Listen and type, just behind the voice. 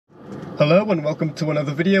Hello and welcome to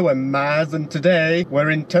another video. I'm Maz and today we're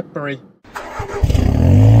in Tutbury.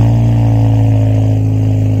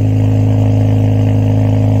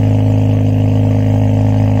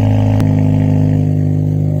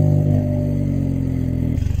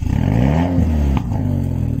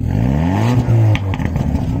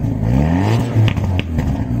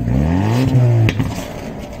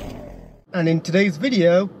 And in today's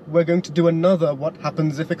video we're going to do another what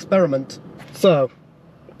happens if experiment. So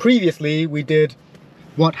previously we did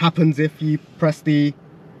what happens if you press the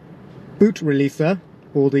boot releaser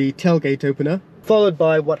or the tailgate opener, followed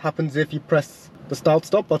by what happens if you press the start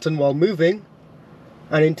stop button while moving.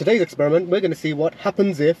 And in today's experiment we're going to see what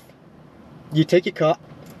happens if you take your car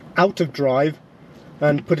out of drive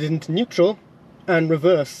and put it into neutral and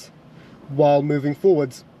reverse while moving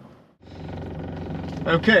forwards.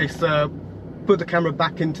 Okay, so put the camera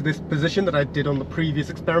back into this position that I did on the previous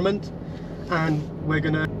experiment, and we're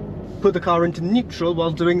gonna put the car into neutral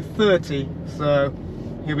while doing 30. So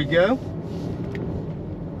here we go.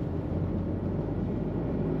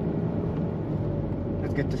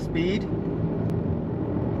 Let's get to speed.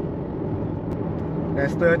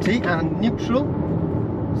 There's 30 and neutral.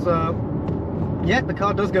 So yeah, the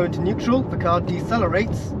car does go into neutral, the car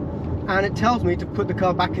decelerates, and it tells me to put the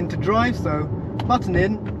car back into drive. So button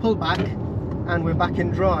in, pull back, and we're back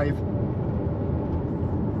in drive.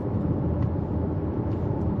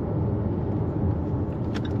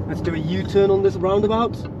 Let's do a U-turn on this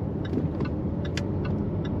roundabout.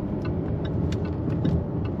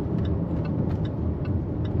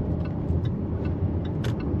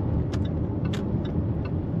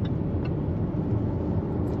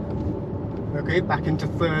 Okay, back into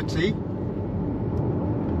 30.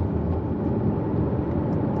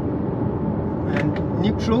 And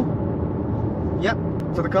neutral. Yep,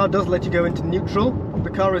 so the car does let you go into neutral. The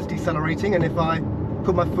car is decelerating, and if I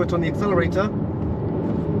put my foot on the accelerator,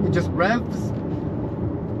 it just revs.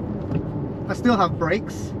 I still have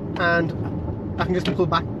brakes, and I can just pull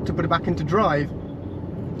back to put it back into drive.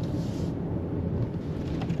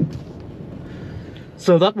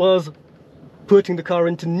 So that was putting the car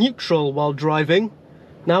into neutral while driving.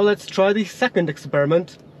 Now let's try the second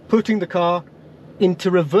experiment, putting the car into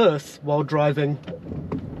reverse while driving.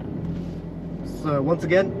 So once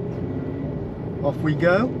again, off we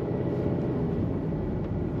go.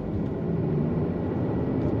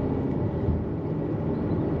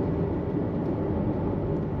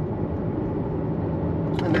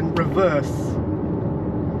 And then reverse.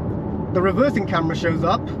 The reversing camera shows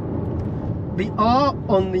up. The R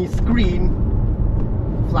on the screen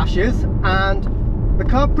flashes, and the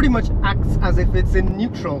car pretty much acts as if it's in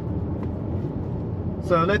neutral.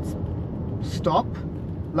 So let's stop.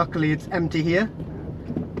 Luckily it's empty here.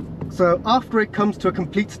 So after it comes to a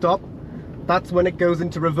complete stop, that's when it goes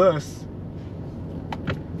into reverse.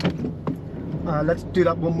 Let's do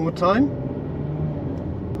that one more time.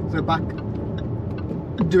 So back,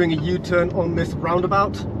 doing a U-turn on this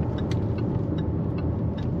roundabout.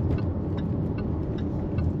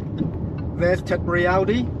 There's Tutbury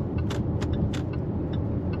Audi.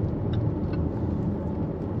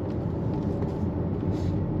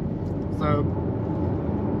 So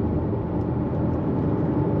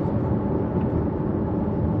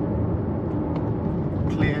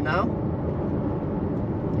clear now,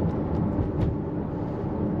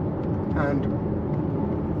 and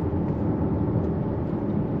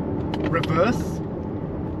reverse,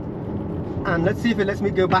 and let's see if it lets me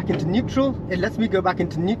go back into neutral. It lets me go back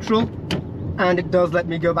into neutral, and it does let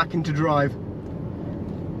me go back into drive.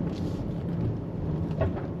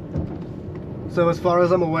 So as far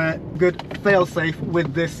as I'm aware, good fail-safe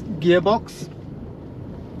with this gearbox.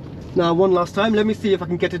 Now one last time, let me see if I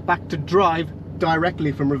can get it back to drive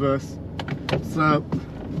directly from reverse. So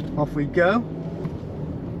off we go.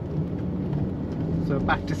 So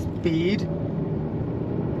back to speed.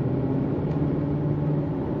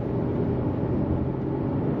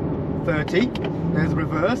 There's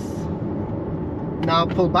reverse. Now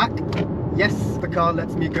pull back. Yes, the car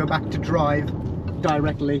lets me go back to drive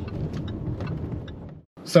directly.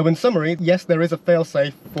 So in summary, yes, there is a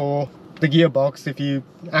fail-safe for the gearbox if you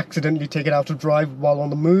accidentally take it out of drive while on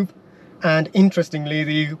the move. And interestingly,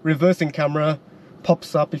 the reversing camera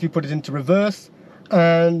pops up if you put it into reverse,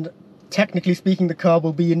 and technically speaking the car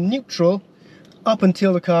will be in neutral up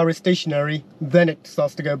until the car is stationary, then it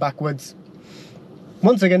starts to go backwards.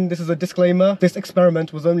 Once again, this is a disclaimer. This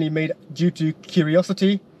experiment was only made due to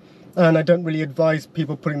curiosity, and I don't really advise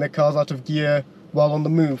people putting their cars out of gear while on the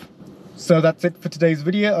move. So that's it for today's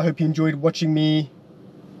video. I hope you enjoyed watching me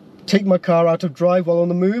take my car out of drive while on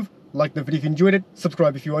the move, like the video if you enjoyed it,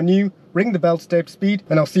 subscribe if you are new, ring the bell to stay up to speed,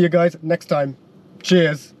 and I'll see you guys next time.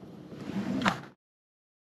 Cheers!